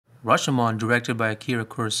Rashomon, directed by Akira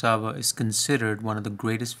Kurosawa, is considered one of the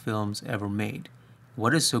greatest films ever made.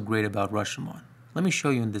 What is so great about Rashomon? Let me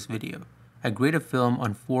show you in this video. I grade a film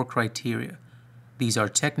on 4 criteria. These are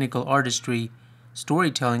technical artistry,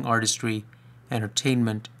 storytelling artistry,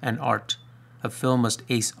 entertainment, and art. A film must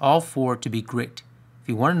ace all 4 to be great. If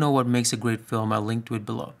you want to know what makes a great film, I'll link to it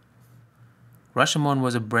below. Rashomon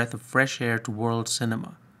was a breath of fresh air to world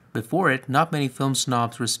cinema. Before it, not many film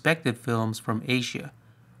snobs respected films from Asia.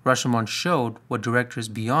 Rashomon showed what directors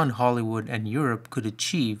beyond Hollywood and Europe could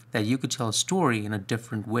achieve, that you could tell a story in a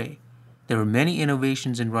different way. There were many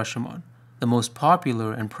innovations in Rashomon. The most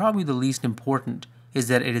popular, and probably the least important, is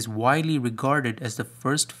that it is widely regarded as the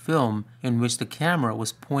first film in which the camera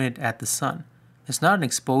was pointed at the sun. It's not an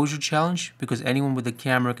exposure challenge, because anyone with a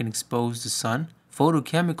camera can expose the sun.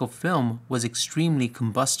 Photochemical film was extremely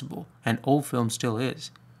combustible, and old film still is.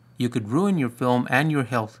 You could ruin your film and your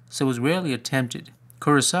health, so it was rarely attempted.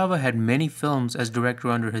 Kurosawa had many films as director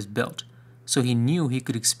under his belt, so he knew he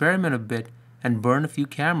could experiment a bit and burn a few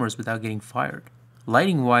cameras without getting fired.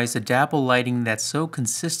 Lighting-wise, the dapple lighting that's so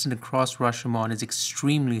consistent across Rashomon is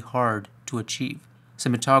extremely hard to achieve.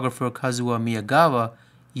 Cinematographer Kazuo Miyagawa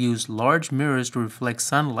used large mirrors to reflect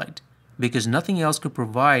sunlight, because nothing else could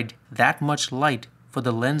provide that much light for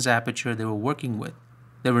the lens aperture they were working with.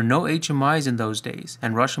 There were no HMIs in those days,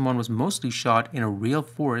 and Rashomon was mostly shot in a real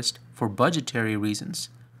forest for budgetary reasons.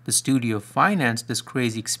 The studio financed this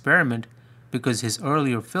crazy experiment because his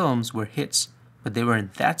earlier films were hits, but they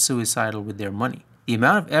weren't that suicidal with their money. The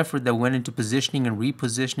amount of effort that went into positioning and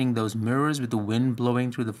repositioning those mirrors with the wind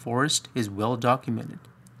blowing through the forest is well documented.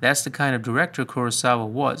 That's the kind of director Kurosawa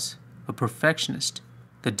was, a perfectionist.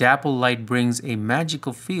 The dapple light brings a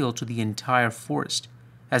magical feel to the entire forest,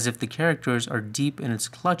 as if the characters are deep in its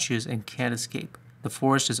clutches and can't escape. The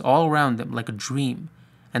forest is all around them like a dream,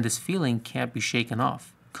 and this feeling can't be shaken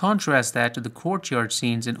off. Contrast that to the courtyard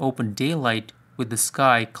scenes in open daylight with the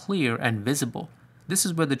sky clear and visible. This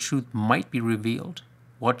is where the truth might be revealed.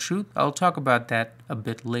 What truth? I'll talk about that a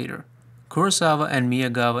bit later. Kurosawa and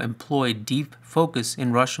Miyagawa employed deep focus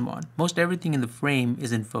in Rashomon. Most everything in the frame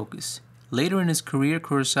is in focus. Later in his career,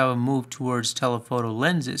 Kurosawa moved towards telephoto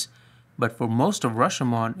lenses, but for most of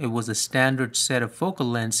Rashomon, it was a standard set of focal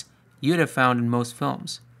lengths you'd have found in most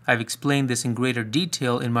films. I've explained this in greater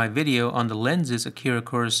detail in my video on the lenses Akira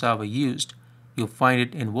Kurosawa used. You'll find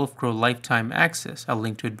it in Wolfcrow Lifetime Access. I'll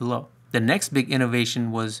link to it below. The next big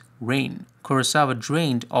innovation was rain. Kurosawa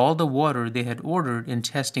drained all the water they had ordered in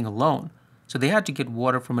testing alone, so they had to get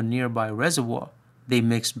water from a nearby reservoir. They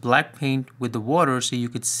mixed black paint with the water so you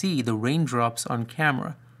could see the raindrops on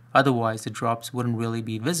camera. Otherwise, the drops wouldn't really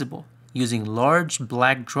be visible. Using large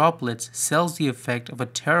black droplets sells the effect of a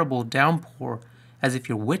terrible downpour, as if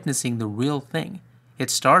you're witnessing the real thing. It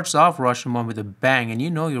starts off Rashomon with a bang, and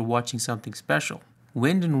you know you're watching something special.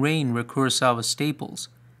 Wind and rain were Kurosawa's staples.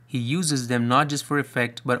 He uses them not just for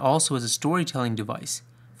effect, but also as a storytelling device.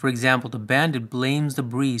 For example, the bandit blames the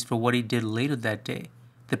breeze for what he did later that day.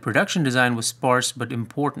 The production design was sparse but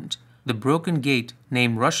important. The broken gate,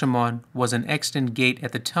 named Rashomon, was an extant gate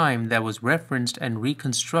at the time that was referenced and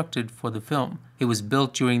reconstructed for the film. It was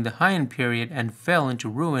built during the Heian period and fell into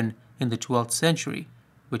ruin in the 12th century,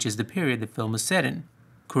 which is the period the film is set in.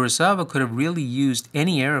 Kurosawa could have really used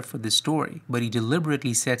any era for this story, but he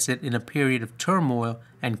deliberately sets it in a period of turmoil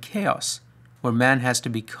and chaos, where man has to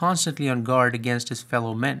be constantly on guard against his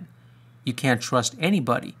fellow men. You can't trust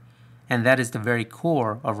anybody, and that is the very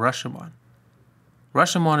core of Rashomon.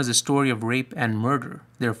 Rashomon is a story of rape and murder.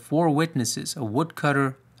 There are 4 witnesses, a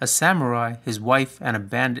woodcutter, a samurai, his wife, and a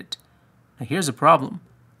bandit. Now here's the problem.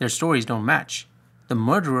 Their stories don't match. The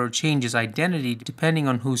murderer changes identity depending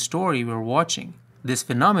on whose story we're watching. This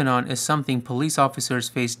phenomenon is something police officers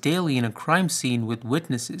face daily in a crime scene with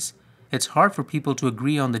witnesses. It's hard for people to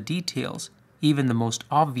agree on the details, even the most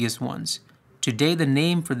obvious ones. Today, the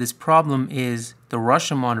name for this problem is the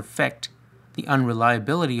Rashomon effect, the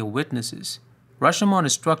unreliability of witnesses. Rashomon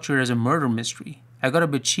is structured as a murder mystery. I got a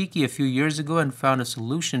bit cheeky a few years ago and found a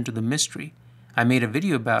solution to the mystery. I made a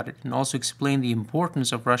video about it and also explained the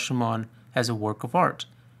importance of Rashomon as a work of art.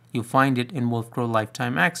 You'll find it in Wolfcrow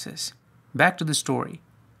Lifetime Access. Back to the story.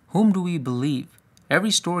 Whom do we believe?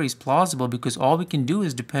 Every story is plausible because all we can do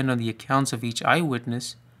is depend on the accounts of each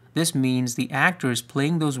eyewitness. This means the actors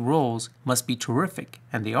playing those roles must be terrific,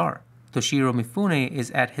 and they are. Toshiro Mifune is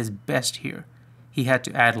at his best here. He had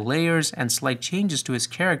to add layers and slight changes to his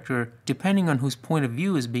character depending on whose point of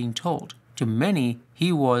view is being told. To many,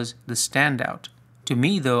 he was the standout. To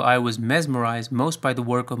me, though, I was mesmerized most by the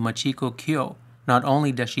work of Machiko Kyo. Not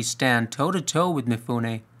only does she stand toe-to-toe with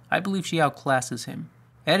Mifune, I believe she outclasses him.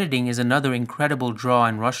 Editing is another incredible draw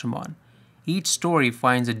in Rashomon. Each story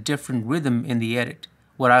finds a different rhythm in the edit.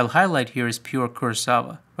 What I'll highlight here is pure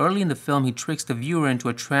Kurosawa. Early in the film, he tricks the viewer into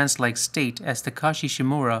a trance-like state as Takashi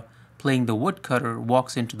Shimura, playing the woodcutter,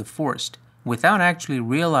 walks into the forest. Without actually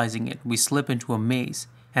realizing it, we slip into a maze,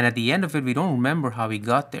 and at the end of it we don't remember how we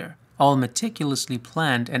got there. All meticulously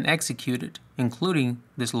planned and executed, including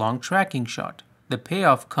this long tracking shot. The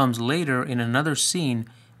payoff comes later in another scene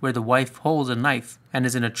where the wife holds a knife and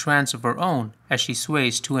is in a trance of her own as she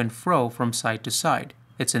sways to and fro from side to side.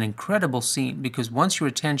 It's an incredible scene because once your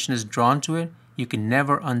attention is drawn to it, you can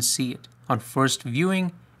never unsee it. On first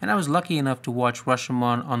viewing, and I was lucky enough to watch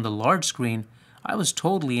Rashomon on the large screen, I was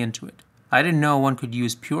totally into it. I didn't know one could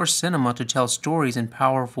use pure cinema to tell stories in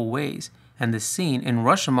powerful ways, and the scene in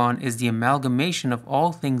Rashomon is the amalgamation of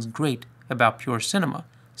all things great about pure cinema: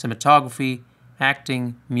 cinematography,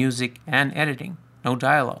 acting, music, and editing. No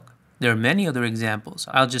dialogue. There are many other examples.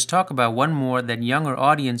 I'll just talk about one more that younger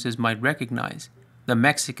audiences might recognize. The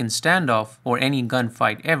Mexican standoff, or any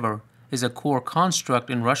gunfight ever, is a core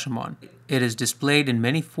construct in Rashomon. It is displayed in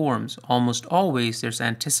many forms. Almost always there's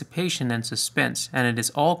anticipation and suspense, and it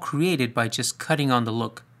is all created by just cutting on the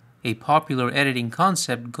look, a popular editing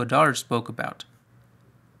concept Godard spoke about.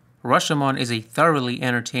 Rashomon is a thoroughly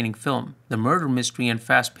entertaining film. The murder mystery and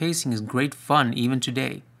fast pacing is great fun even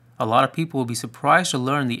today. A lot of people will be surprised to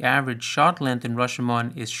learn the average shot length in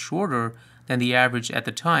Rashomon is shorter than the average at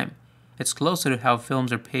the time. It's closer to how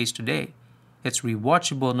films are paced today. It's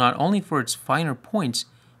rewatchable not only for its finer points,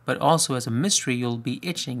 but also as a mystery you'll be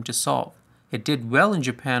itching to solve. It did well in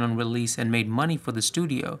Japan on release and made money for the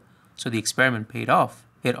studio, so the experiment paid off.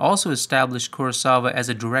 It also established Kurosawa as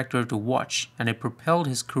a director to watch, and it propelled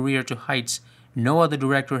his career to heights no other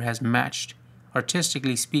director has matched,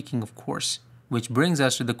 artistically speaking, of course. Which brings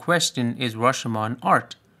us to the question, is Rashomon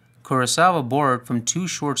art? Kurosawa borrowed from 2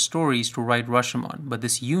 short stories to write Rashomon, but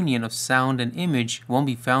this union of sound and image won't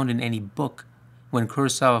be found in any book. When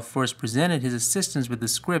Kurosawa first presented his assistants with the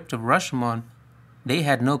script of Rashomon, they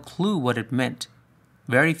had no clue what it meant.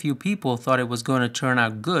 Very few people thought it was going to turn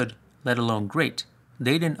out good, let alone great.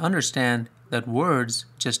 They didn't understand that words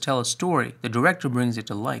just tell a story, the director brings it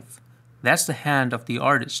to life. That's the hand of the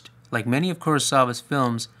artist. Like many of Kurosawa's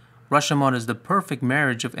films, Rashomon is the perfect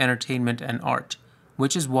marriage of entertainment and art,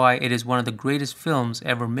 which is why it is one of the greatest films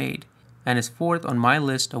ever made, and is 4th on my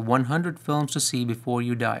list of 100 films to see before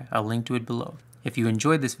you die. I'll link to it below. If you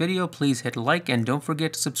enjoyed this video, please hit like and don't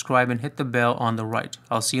forget to subscribe and hit the bell on the right.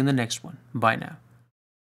 I'll see you in the next one. Bye now.